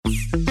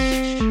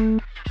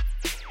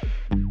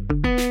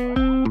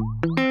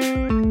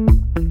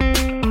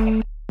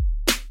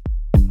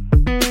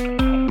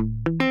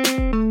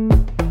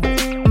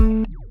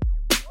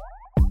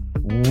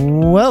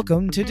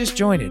Welcome to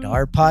Disjointed.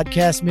 Our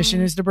podcast mission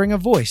is to bring a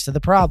voice to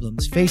the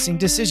problems facing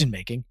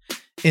decision-making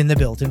in the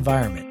built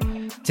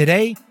environment.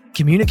 Today,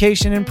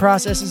 communication and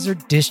processes are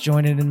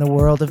disjointed in the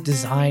world of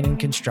design and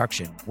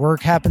construction.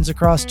 Work happens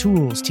across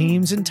tools,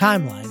 teams, and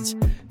timelines,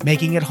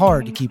 making it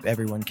hard to keep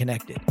everyone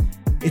connected.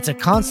 It's a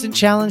constant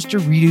challenge to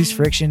reduce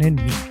friction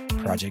and meet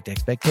project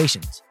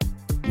expectations.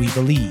 We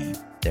believe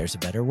there's a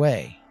better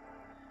way.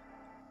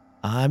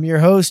 I'm your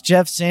host,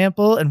 Jeff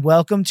Sample, and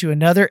welcome to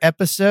another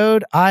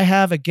episode. I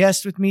have a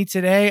guest with me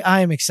today.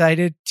 I am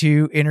excited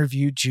to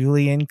interview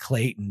Julian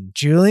Clayton.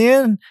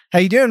 Julian, how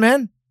you doing,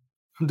 man?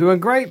 I'm doing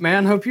great,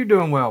 man. Hope you're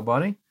doing well,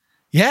 buddy.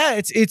 Yeah,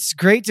 it's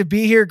great to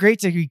be here. Great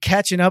to be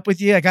catching up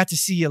with you. I got to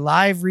see you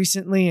live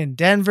recently in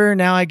Denver.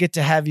 Now I get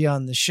to have you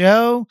on the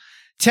show.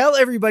 Tell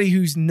everybody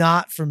who's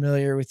not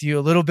familiar with you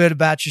a little bit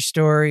about your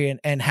story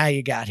and how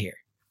you got here.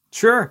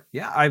 Sure.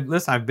 Yeah.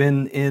 I've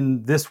been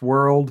in this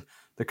world,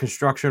 the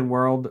construction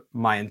world,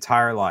 my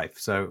entire life.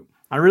 So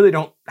I really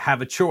don't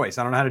have a choice.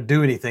 I don't know how to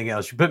do anything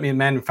else. You put me in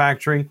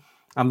manufacturing,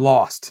 I'm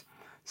lost.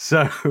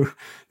 So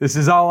this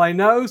is all I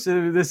know.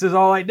 So this is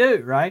all I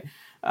do, right?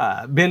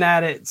 Been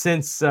at it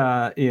since,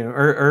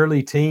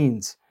 early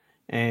teens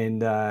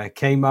and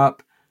came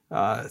up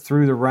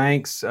through the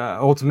ranks,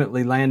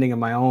 ultimately landing in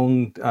my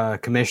own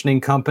commissioning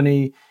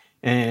company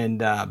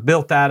and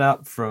built that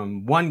up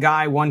from one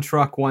guy, one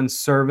truck, one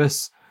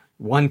service,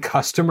 one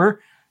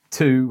customer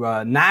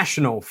to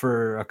national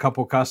for a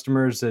couple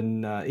customers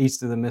and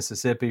east of the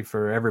Mississippi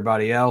for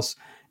everybody else.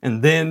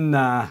 And then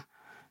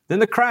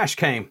the crash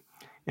came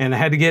and I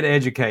had to get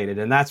educated.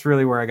 And that's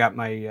really where I got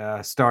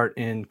my start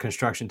in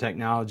construction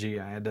technology.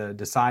 I had to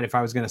decide if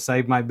I was going to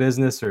save my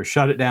business or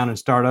shut it down and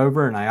start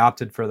over. And I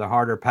opted for the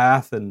harder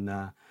path and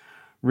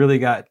really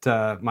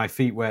got my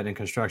feet wet in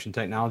construction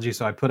technology.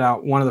 So I put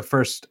out one of the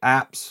first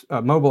apps,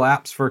 mobile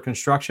apps for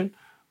construction,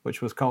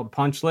 which was called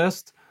Punch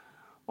List.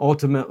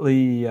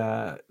 Ultimately,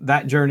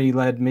 that journey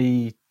led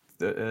me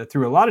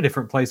through a lot of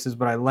different places,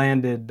 but I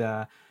landed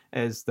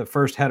as the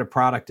first head of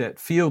product at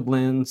Field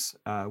Lens,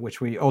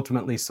 which we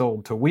ultimately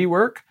sold to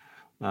WeWork.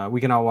 We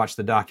can all watch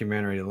the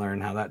documentary to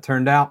learn how that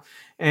turned out.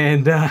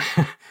 And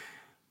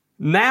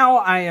now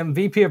I am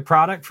VP of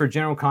product for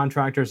general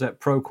contractors at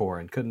Procore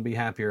and couldn't be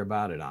happier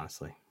about it,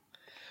 honestly.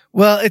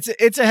 Well,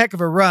 it's a heck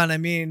of a run. I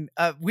mean,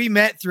 we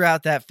met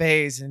throughout that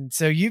phase. And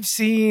so you've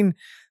seen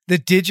the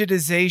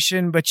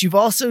digitization, but you've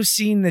also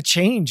seen the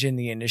change in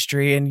the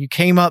industry and you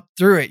came up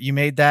through it. You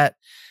made that,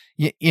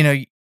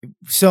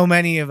 so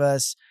many of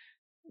us,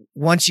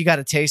 once you got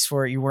a taste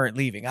for it, you weren't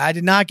leaving. I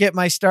did not get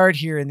my start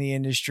here in the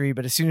industry,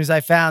 but as soon as I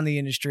found the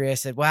industry, I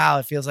said, wow,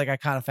 it feels like I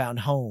kind of found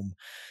home.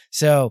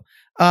 So,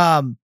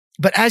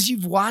 but as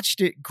you've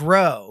watched it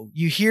grow,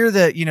 you hear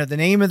the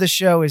name of the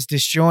show is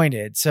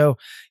Disjointed. So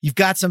you've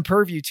got some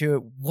purview to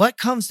it. What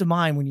comes to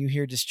mind when you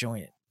hear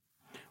Disjointed?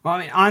 Well, I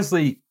mean,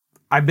 honestly,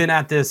 I've been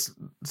at this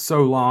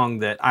so long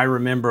that I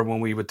remember when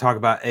we would talk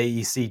about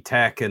AEC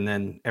tech and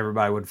then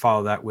everybody would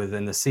follow that with,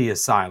 and the C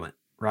is silent,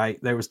 right?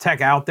 There was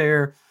tech out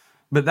there,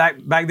 but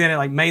that back then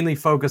it mainly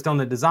focused on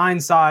the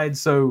design side.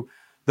 So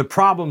the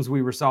problems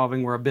we were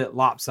solving were a bit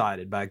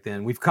lopsided back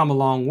then. We've come a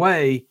long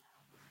way.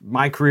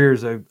 My career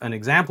is an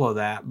example of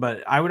that,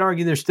 but I would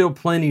argue there's still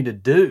plenty to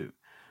do.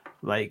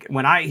 Like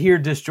when I hear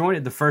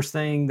Disjointed, the first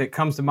thing that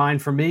comes to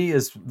mind for me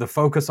is the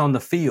focus on the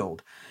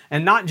field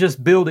and not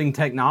just building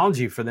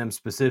technology for them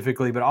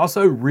specifically, but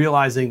also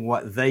realizing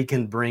what they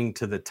can bring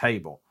to the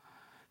table.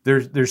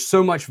 There's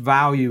so much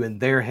value in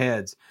their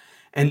heads.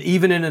 And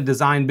even in a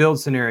design build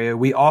scenario,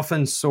 we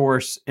often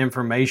source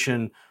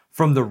information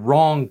from the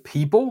wrong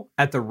people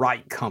at the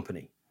right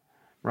company,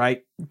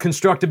 right?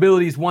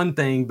 Constructability is one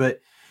thing, but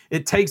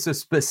it takes a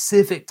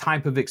specific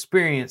type of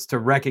experience to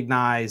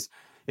recognize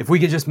if we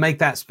could just make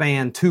that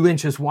span 2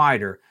 inches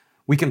wider,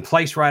 we can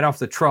place right off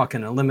the truck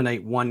and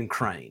eliminate one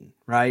crane,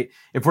 right?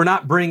 If we're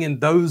not bringing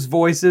those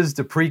voices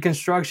to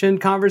pre-construction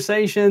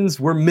conversations,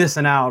 we're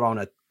missing out on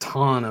a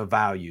ton of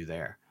value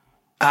there.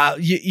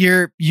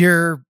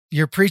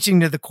 You're preaching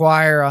to the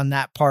choir on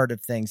that part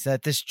of things,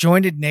 that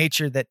disjointed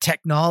nature, that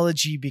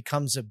technology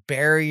becomes a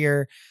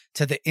barrier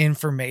to the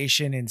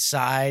information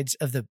inside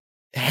of the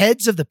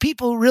heads of the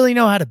people who really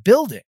know how to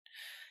build it.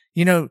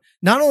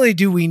 Not only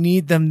do we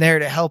need them there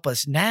to help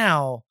us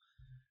now,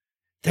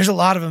 there's a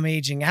lot of them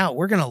aging out.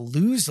 We're going to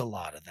lose a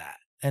lot of that.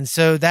 And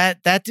so that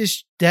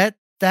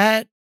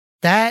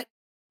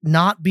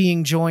not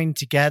being joined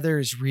together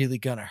is really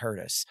going to hurt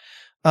us.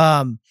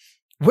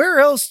 Where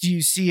else do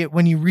you see it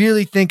when you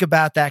really think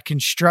about that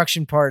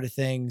construction part of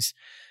things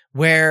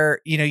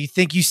where, you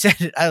think you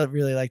said it, I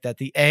really like that,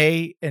 the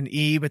A and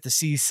E, but the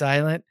C is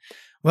silent.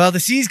 Well, the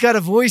C's got a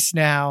voice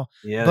now,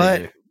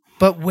 yeah,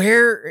 but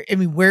where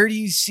do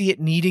you see it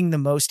needing the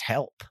most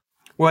help?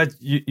 Well,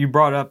 you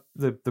brought up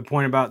the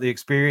point about the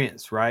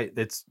experience, right?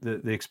 That's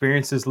the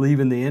experience is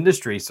leaving the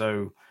industry.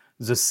 So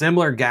there's a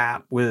similar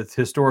gap with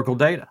historical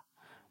data.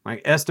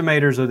 Like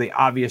estimators are the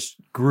obvious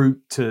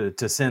group to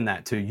send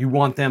that to. You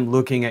want them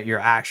looking at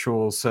your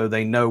actuals so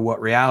they know what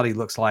reality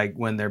looks like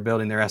when they're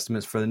building their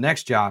estimates for the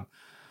next job.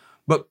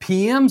 But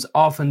PMs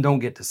often don't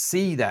get to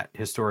see that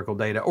historical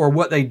data, or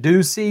what they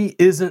do see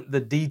isn't the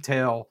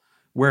detail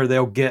where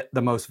they'll get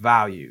the most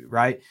value,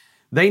 right?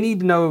 They need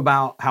to know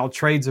about how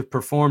trades have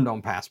performed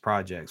on past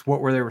projects.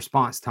 What were their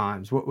response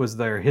times? What was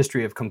their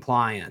history of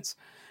compliance?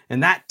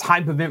 And that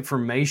type of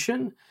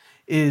information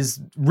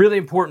is really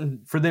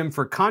important for them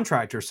for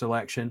contractor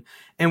selection.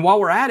 And while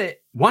we're at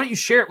it, why don't you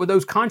share it with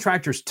those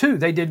contractors too?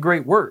 They did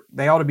great work.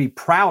 They ought to be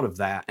proud of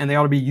that, and they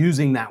ought to be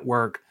using that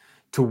work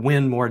to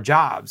win more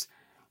jobs.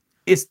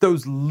 It's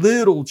those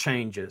little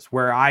changes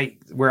where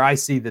I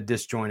see the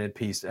disjointed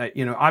piece.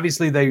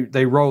 Obviously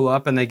they roll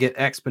up and they get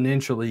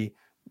exponentially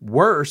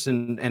worse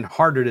and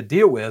harder to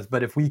deal with.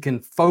 But if we can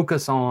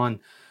focus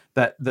on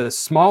the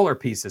smaller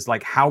pieces,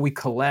 like how we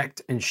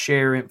collect and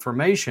share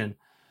information,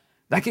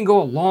 that can go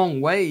a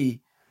long way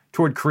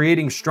toward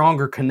creating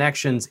stronger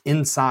connections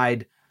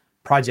inside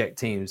project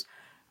teams.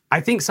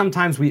 I think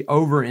sometimes we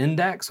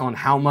over-index on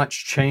how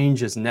much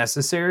change is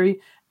necessary,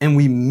 and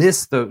we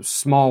miss those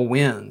small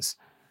wins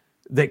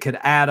that could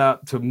add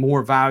up to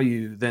more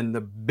value than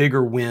the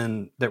bigger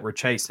win that we're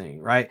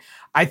chasing, right?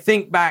 I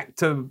think back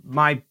to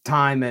my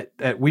time at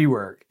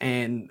WeWork,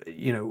 and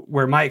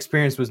where my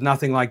experience was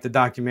nothing like the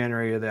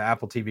documentary or the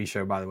Apple TV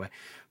show, by the way.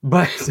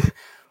 But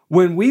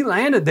when we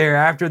landed there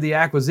after the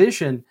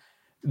acquisition,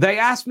 they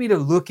asked me to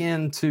look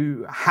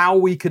into how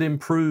we could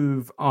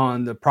improve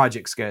on the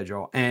project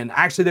schedule. And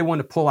actually, they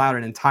wanted to pull out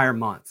an entire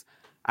month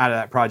out of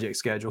that project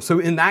schedule. So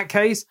in that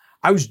case,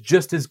 I was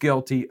just as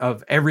guilty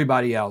of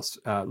everybody else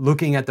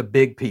looking at the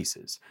big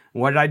pieces.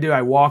 And what did I do?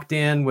 I walked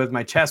in with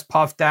my chest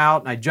puffed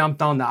out, and I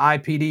jumped on the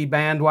IPD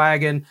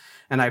bandwagon,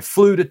 and I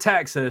flew to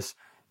Texas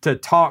to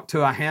talk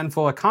to a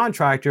handful of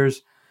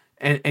contractors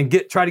and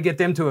try to get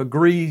them to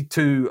agree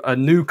to a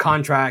new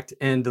contract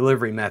and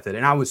delivery method.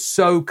 And I was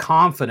so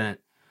confident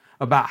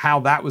about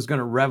how that was going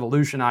to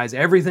revolutionize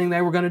everything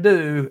they were going to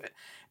do.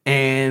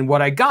 And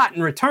what I got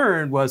in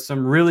return was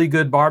some really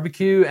good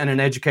barbecue and an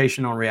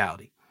education on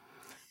reality.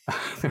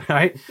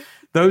 Right?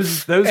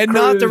 Those and crews,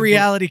 not the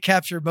reality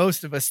capture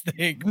most of us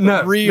think.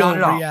 No, real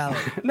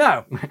reality.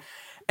 No.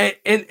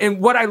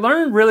 And what I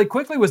learned really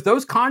quickly was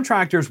those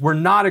contractors were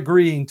not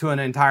agreeing to an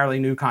entirely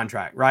new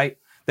contract, right?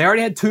 They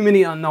already had too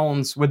many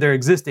unknowns with their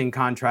existing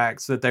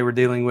contracts that they were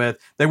dealing with.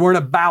 They weren't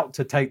about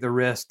to take the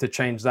risk to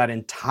change that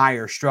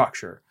entire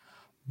structure.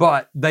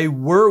 But they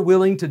were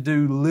willing to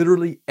do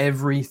literally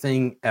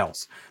everything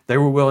else. They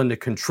were willing to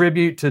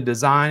contribute to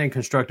design and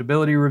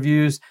constructability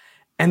reviews.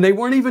 And they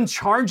weren't even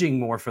charging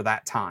more for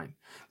that time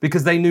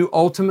because they knew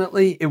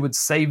ultimately it would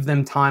save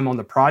them time on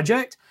the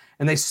project.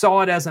 And they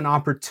saw it as an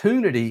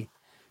opportunity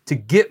to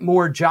get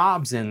more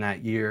jobs in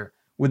that year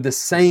with the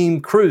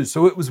same crews.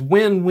 So it was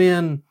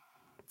win-win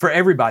for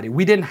everybody.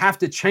 We didn't have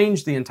to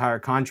change the entire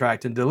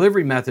contract and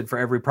delivery method for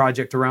every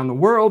project around the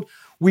world.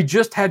 We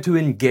just had to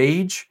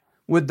engage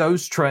with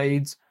those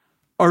trades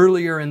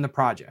earlier in the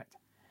project.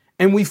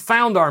 And we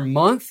found our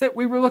month that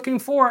we were looking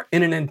for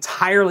in an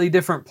entirely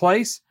different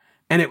place.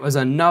 And it was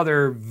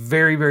another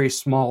very, very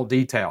small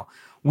detail.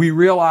 We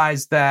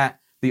realized that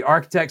the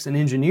architects and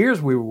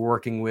engineers we were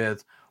working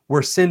with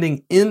were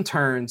sending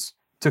interns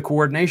to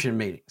coordination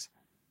meetings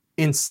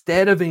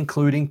instead of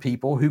including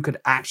people who could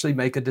actually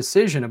make a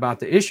decision about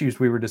the issues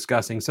we were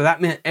discussing. So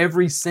that meant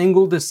every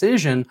single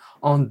decision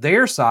on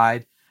their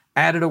side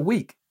added a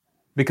week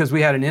because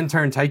we had an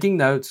intern taking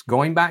notes,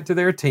 going back to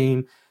their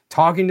team,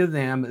 talking to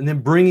them, and then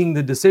bringing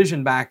the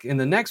decision back in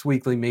the next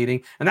weekly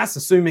meeting. And that's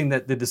assuming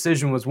that the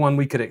decision was one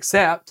we could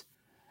accept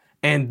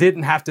and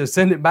didn't have to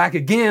send it back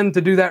again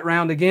to do that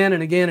round again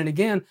and again and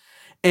again.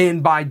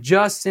 And by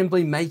just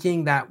simply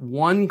making that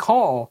one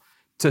call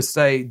to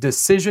say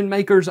decision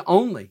makers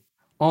only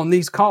on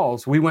these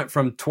calls, we went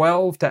from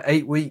 12 to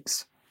 8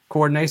 weeks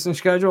coordination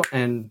schedule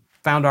and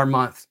found our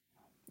month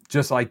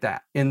just like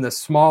that in the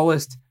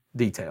smallest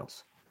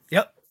details.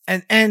 Yep.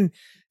 And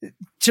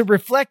to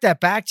reflect that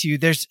back to you,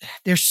 there's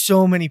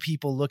so many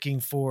people looking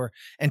for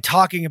and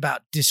talking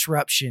about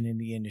disruption in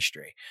the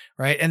industry,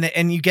 right?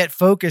 And you get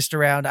focused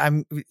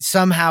around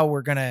somehow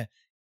we're going to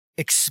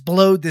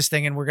explode this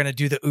thing and we're going to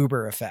do the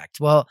Uber effect.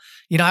 Well,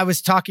 I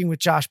was talking with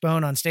Josh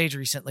Bone on stage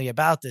recently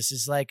about this.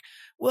 Is like,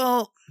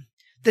 well,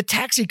 the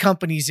taxi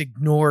companies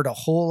ignored a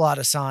whole lot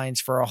of signs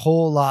for a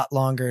whole lot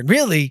longer, and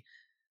really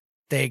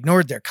they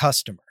ignored their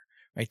customer.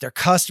 Right? Their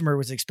customer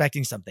was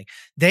expecting something.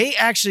 They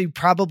actually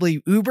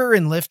probably Uber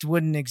and Lyft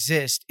wouldn't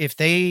exist if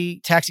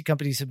taxi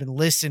companies had been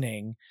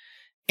listening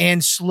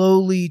and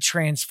slowly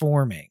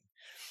transforming,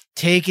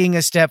 taking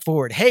a step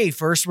forward. Hey,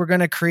 first we're going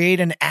to create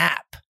an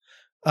app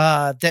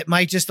that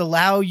might just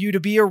allow you to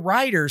be a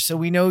rider. So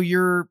we know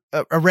you're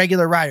a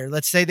regular rider.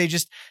 Let's say they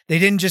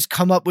didn't just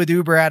come up with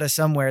Uber out of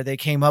somewhere. They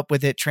came up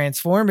with it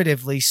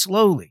transformatively,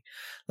 slowly,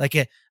 like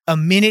a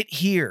minute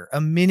here, a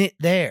minute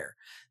there.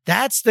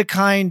 That's the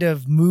kind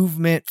of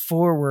movement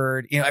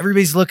forward.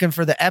 Everybody's looking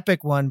for the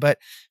epic one, but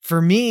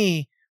for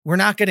me, we're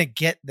not going to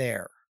get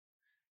there.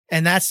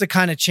 And that's the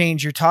kind of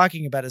change you're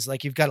talking about, is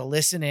like, you've got to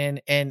listen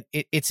in, and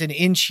it's an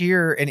inch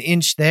here, an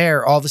inch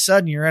there. All of a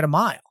sudden you're at a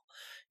mile.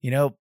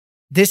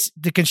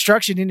 the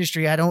construction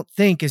industry, I don't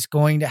think is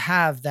going to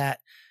have that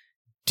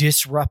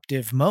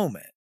disruptive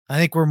moment. I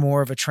think we're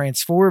more of a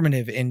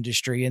transformative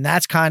industry. And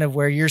that's kind of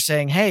where you're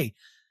saying, hey,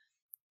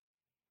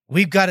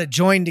 we've got to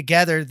join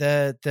together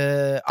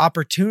the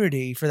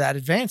opportunity for that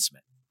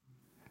advancement.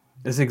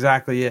 That's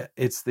exactly it.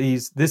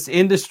 This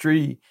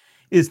industry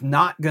is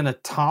not going to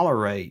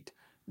tolerate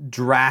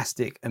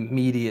drastic,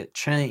 immediate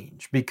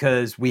change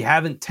because we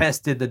haven't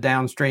tested the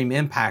downstream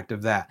impact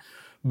of that.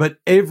 But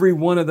every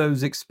one of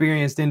those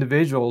experienced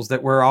individuals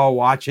that we're all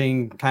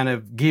watching kind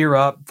of gear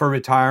up for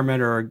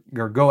retirement or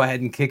go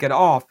ahead and kick it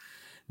off,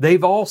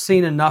 they've all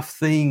seen enough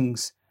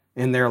things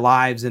in their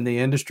lives in the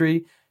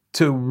industry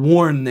to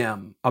warn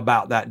them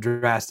about that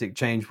drastic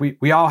change.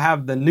 We all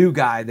have the new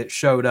guy that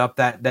showed up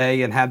that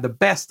day and had the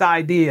best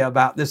idea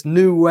about this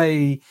new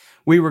way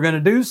we were going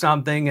to do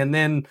something, and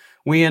then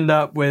we end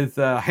up with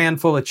a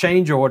handful of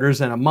change orders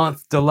and a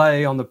month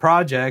delay on the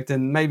project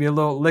and maybe a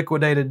little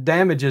liquidated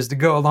damages to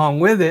go along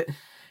with it.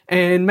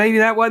 And maybe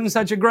that wasn't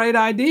such a great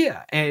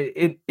idea.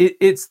 And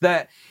it's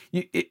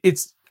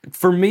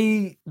for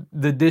me,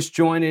 the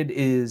disjointed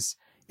is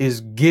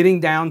getting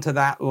down to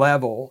that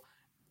level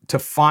to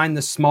find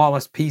the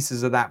smallest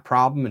pieces of that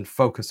problem and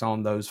focus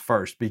on those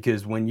first.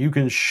 Because when you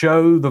can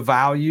show the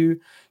value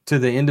to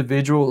the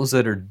individuals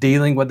that are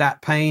dealing with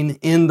that pain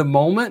in the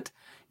moment,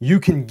 you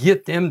can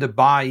get them to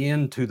buy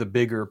into the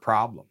bigger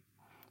problem.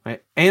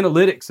 Right?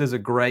 Analytics is a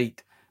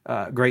great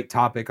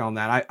topic on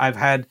that. I've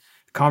had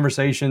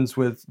conversations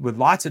with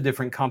lots of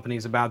different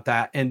companies about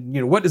that.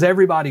 And what does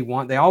everybody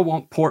want? They all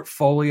want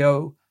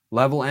portfolio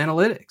level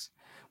analytics.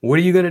 What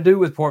are you going to do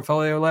with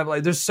portfolio level?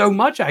 There's so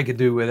much I could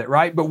do with it,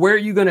 right? But where are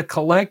you going to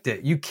collect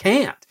it? You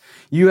can't.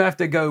 You have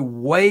to go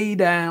way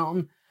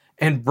down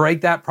and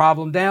break that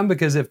problem down,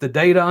 because if the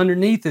data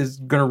underneath is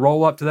going to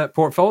roll up to that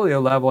portfolio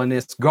level and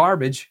it's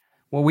garbage,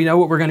 well, we know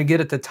what we're going to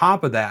get at the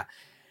top of that.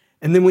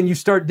 And then when you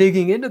start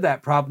digging into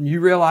that problem, you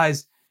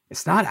realize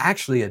it's not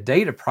actually a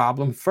data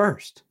problem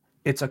first.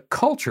 It's a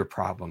culture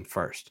problem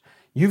first.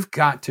 You've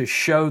got to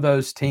show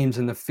those teams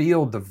in the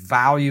field the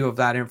value of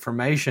that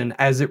information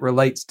as it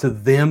relates to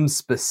them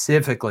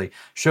specifically.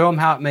 Show them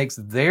how it makes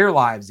their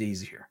lives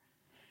easier.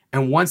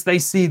 And once they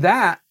see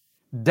that,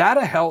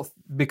 data health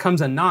becomes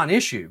a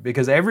non-issue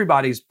because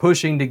everybody's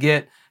pushing to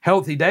get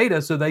healthy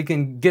data so they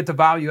can get the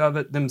value of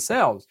it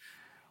themselves.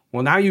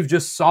 Well, now you've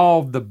just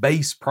solved the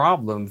base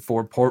problem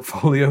for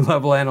portfolio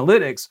level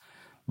analytics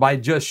by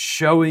just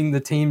showing the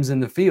teams in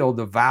the field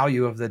the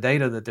value of the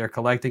data that they're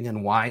collecting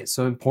and why it's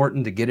so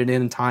important to get it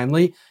in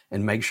timely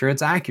and make sure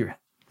it's accurate.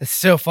 It's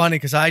so funny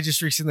because I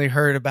just recently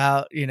heard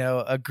about,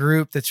 a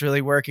group that's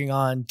really working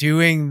on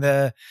doing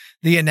the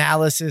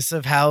analysis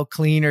of how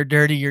clean or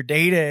dirty your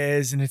data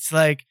is. And it's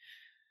like,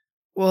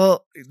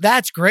 well,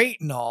 that's great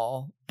and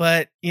all,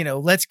 but,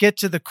 let's get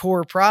to the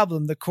core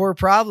problem. The core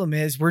problem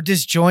is we're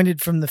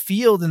disjointed from the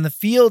field, and the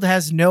field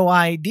has no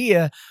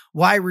idea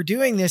why we're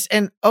doing this.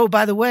 And, oh,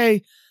 by the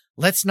way,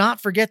 let's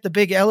not forget the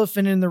big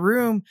elephant in the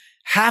room.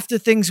 Half the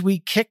things we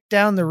kicked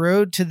down the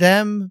road to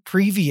them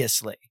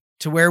previously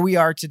to where we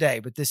are today,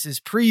 but this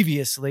is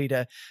previously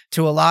to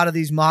a lot of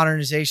these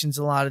modernizations,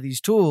 a lot of these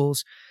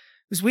tools,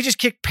 is we just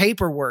kicked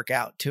paperwork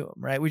out to them,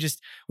 right? We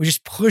just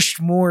pushed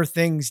more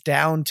things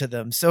down to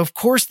them. So of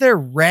course they're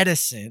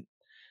reticent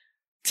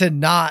to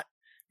not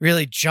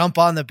really jump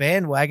on the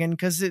bandwagon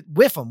because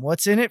whiff them.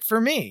 What's in it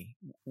for me?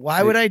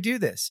 Why would I do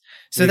this?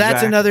 So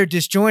That's another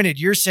disjointed.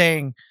 You're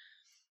saying,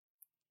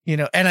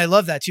 and I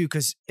love that too,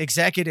 because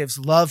executives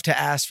love to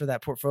ask for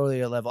that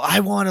portfolio level. I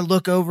want to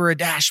look over a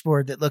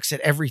dashboard that looks at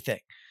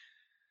everything.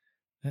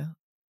 Yeah.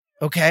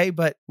 Okay,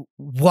 but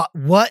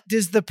what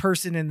does the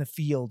person in the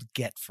field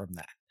get from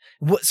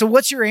that? So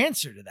what's your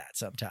answer to that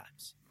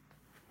sometimes?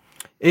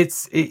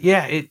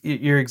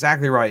 You're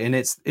exactly right. And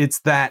it's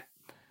that,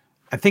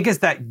 I think it's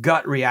that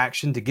gut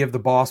reaction to give the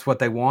boss what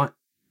they want,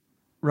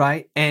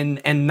 right?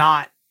 And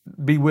not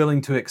be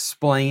willing to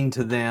explain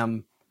to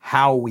them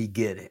how we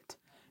get it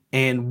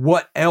and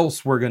what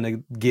else we're going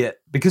to get.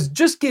 Because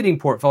just getting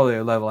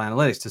portfolio level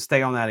analytics, to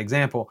stay on that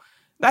example,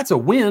 that's a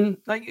win.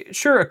 Like,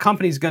 sure, a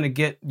company's going to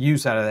get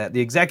use out of that.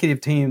 The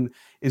executive team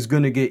is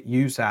going to get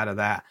use out of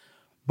that.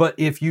 But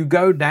if you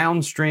go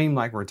downstream,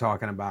 like we're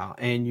talking about,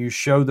 and you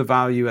show the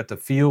value at the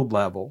field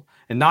level,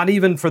 and not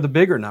even for the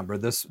bigger number,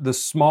 the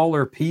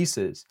smaller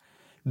pieces,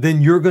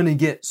 then you're going to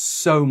get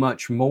so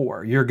much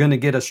more. You're going to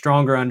get a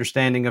stronger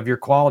understanding of your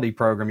quality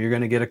program. You're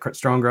going to get a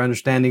stronger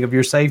understanding of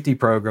your safety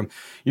program.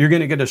 You're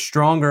going to get a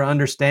stronger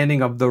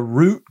understanding of the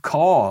root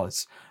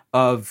cause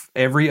of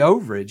every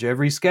overage,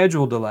 every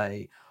schedule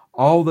delay,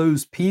 all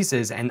those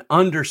pieces, and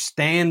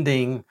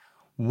understanding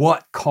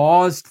what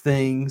caused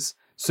things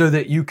so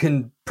that you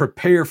can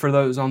prepare for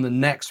those on the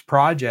next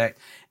project,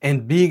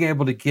 and being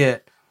able to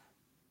get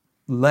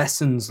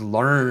lessons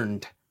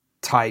learned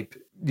type,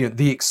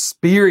 the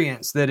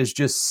experience that is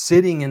just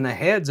sitting in the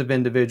heads of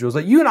individuals.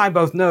 Like you and I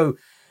both know,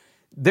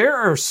 there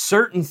are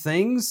certain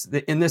things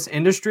that in this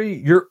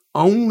industry, you're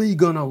only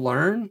going to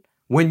learn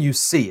when you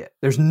see it.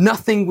 There's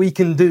nothing we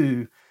can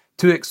do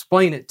to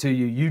explain it to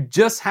you. You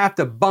just have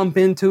to bump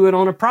into it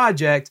on a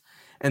project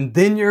and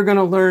then you're going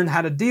to learn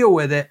how to deal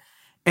with it.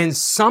 And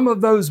some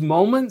of those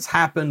moments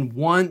happen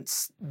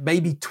once,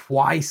 maybe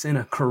twice in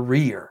a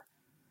career.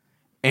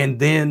 And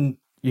then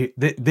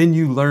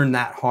you learn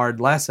that hard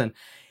lesson.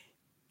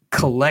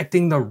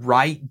 Collecting the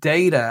right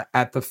data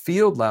at the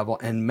field level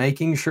and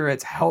making sure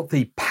it's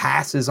healthy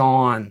passes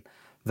on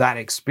that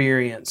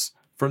experience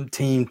from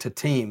team to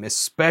team,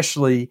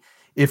 especially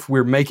if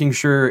we're making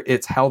sure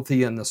it's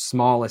healthy in the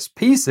smallest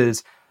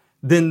pieces.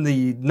 Then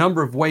the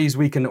number of ways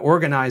we can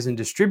organize and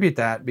distribute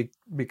that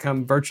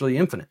become virtually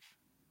infinite.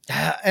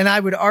 And I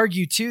would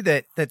argue too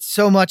that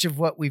so much of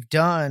what we've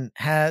done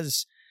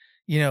has,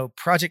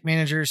 project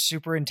managers,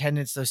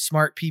 superintendents, those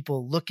smart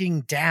people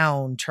looking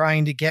down,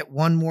 trying to get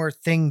one more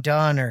thing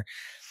done or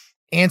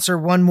answer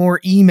one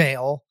more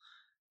email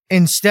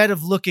instead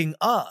of looking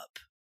up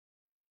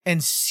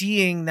and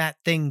seeing that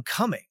thing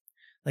coming.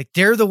 Like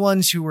they're the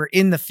ones who were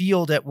in the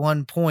field at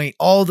one point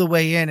all the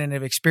way in and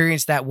have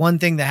experienced that one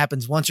thing that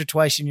happens once or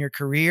twice in your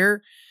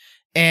career.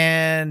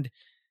 And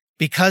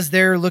because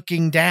they're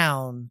looking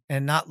down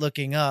and not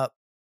looking up,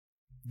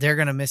 they're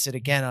going to miss it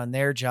again on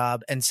their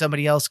job, and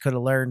somebody else could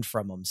have learned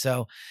from them.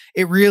 So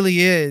it really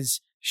is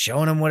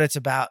showing them what it's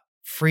about,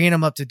 freeing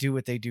them up to do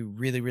what they do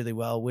really, really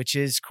well, which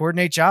is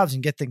coordinate jobs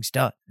and get things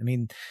done. I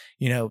mean,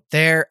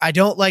 I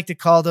don't like to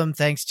call them,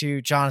 thanks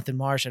to Jonathan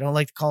Marsh, I don't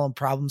like to call them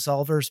problem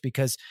solvers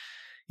because,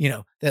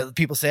 that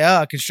people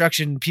say,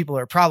 construction people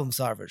are problem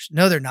solvers.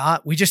 No, they're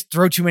not. We just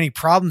throw too many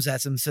problems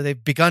at them. So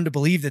they've begun to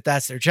believe that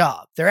that's their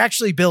job. They're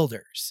actually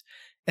builders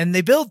and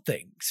they build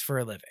things for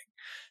a living.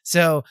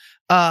 So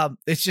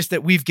it's just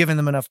that we've given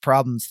them enough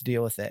problems to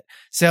deal with it.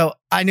 So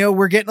I know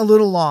we're getting a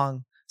little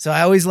long. So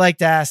I always like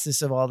to ask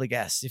this of all the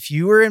guests. If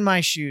you were in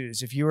my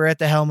shoes, if you were at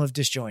the helm of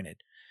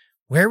Disjointed,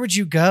 where would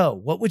you go?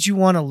 What would you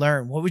want to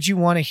learn? What would you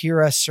want to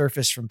hear us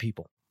surface from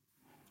people?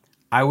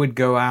 I would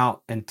go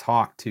out and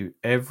talk to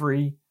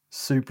every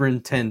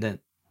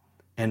superintendent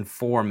and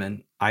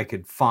foreman I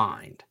could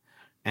find.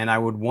 And I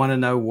would want to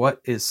know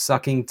what is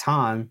sucking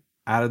time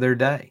out of their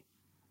day.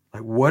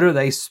 Like, what are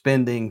they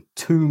spending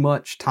too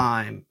much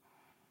time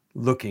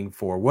looking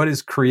for? What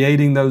is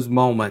creating those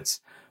moments?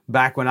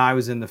 Back when I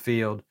was in the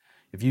field,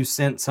 if you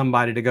sent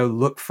somebody to go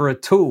look for a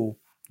tool,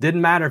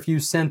 didn't matter if you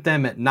sent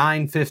them at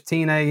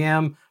 9:15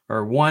 a.m.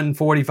 or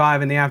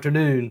 1:45 in the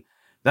afternoon,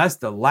 that's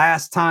the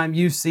last time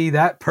you see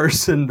that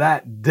person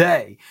that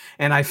day.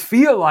 And I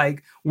feel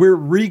like we're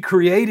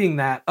recreating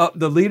that up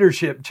the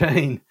leadership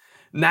chain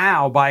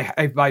now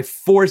by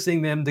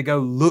forcing them to go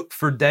look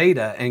for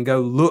data and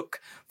go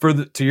look for,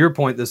 to your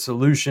point, the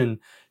solution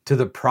to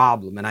the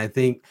problem. And I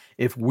think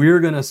if we're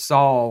going to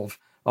solve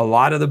a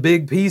lot of the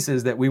big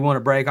pieces that we want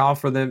to break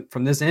off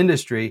from this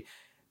industry,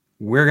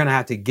 we're going to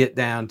have to get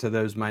down to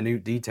those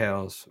minute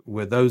details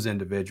with those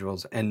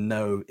individuals and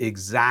know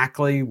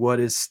exactly what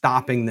is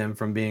stopping them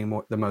from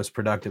being the most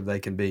productive they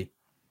can be.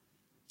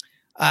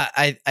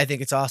 I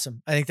think it's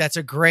awesome. I think that's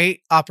a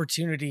great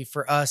opportunity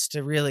for us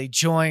to really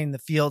join the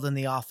field and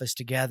the office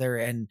together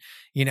and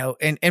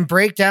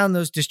break down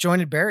those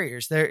disjointed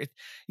barriers. They're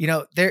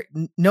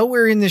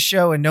nowhere in this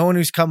show and no one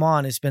who's come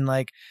on has been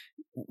like,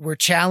 we're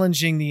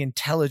challenging the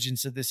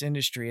intelligence of this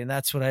industry. And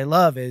that's what I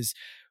love is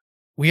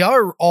we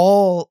are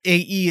all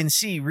A, E, and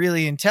C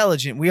really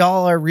intelligent. We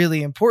all are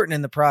really important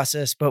in the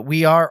process, but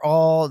we are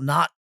all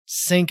not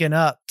syncing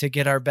up to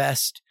get our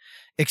best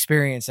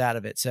experience out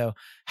of it. So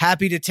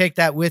happy to take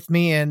that with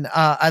me. And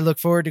I look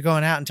forward to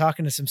going out and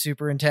talking to some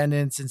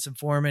superintendents and some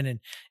foremen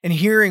and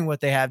hearing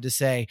what they have to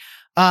say.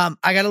 I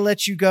got to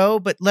let you go,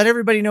 but let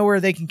everybody know where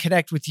they can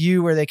connect with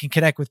you, where they can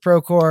connect with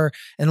Procore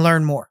and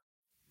learn more.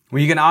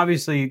 Well, you can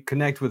obviously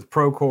connect with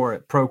Procore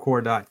at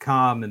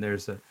procore.com, and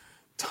there's a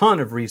ton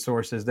of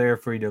resources there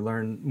for you to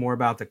learn more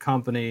about the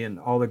company and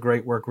all the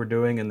great work we're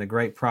doing and the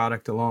great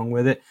product along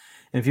with it.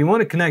 And if you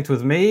want to connect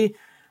with me,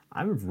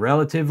 I'm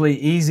relatively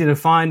easy to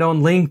find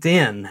on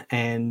LinkedIn,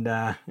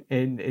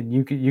 and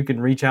you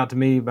can reach out to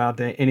me about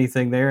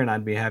anything there, and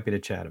I'd be happy to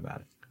chat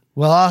about it.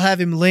 Well, I'll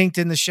have him linked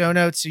in the show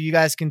notes so you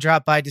guys can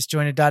drop by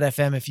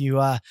disjointed.fm if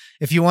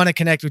you want to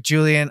connect with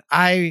Julian.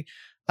 I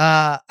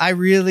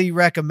really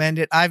recommend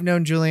it. I've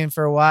known Julian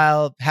for a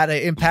while, had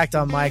an impact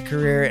on my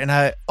career, and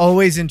I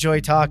always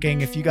enjoy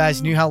talking. If you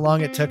guys knew how long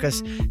it took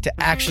us to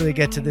actually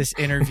get to this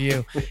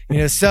interview,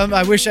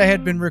 I wish I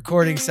had been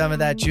recording some of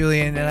that,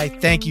 Julian, and I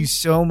thank you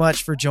so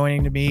much for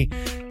joining me.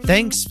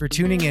 Thanks for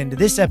tuning in to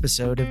this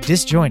episode of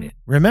Disjointed.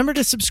 Remember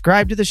to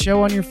subscribe to the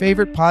show on your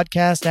favorite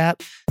podcast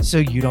app so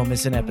you don't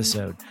miss an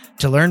episode.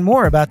 To learn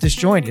more about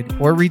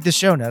Disjointed or read the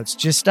show notes,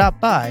 just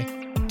stop by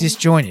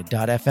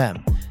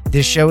disjointed.fm.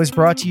 This show is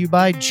brought to you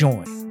by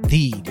Join,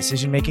 the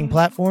decision-making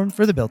platform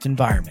for the built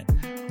environment.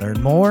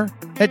 Learn more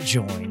at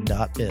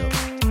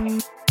join.build.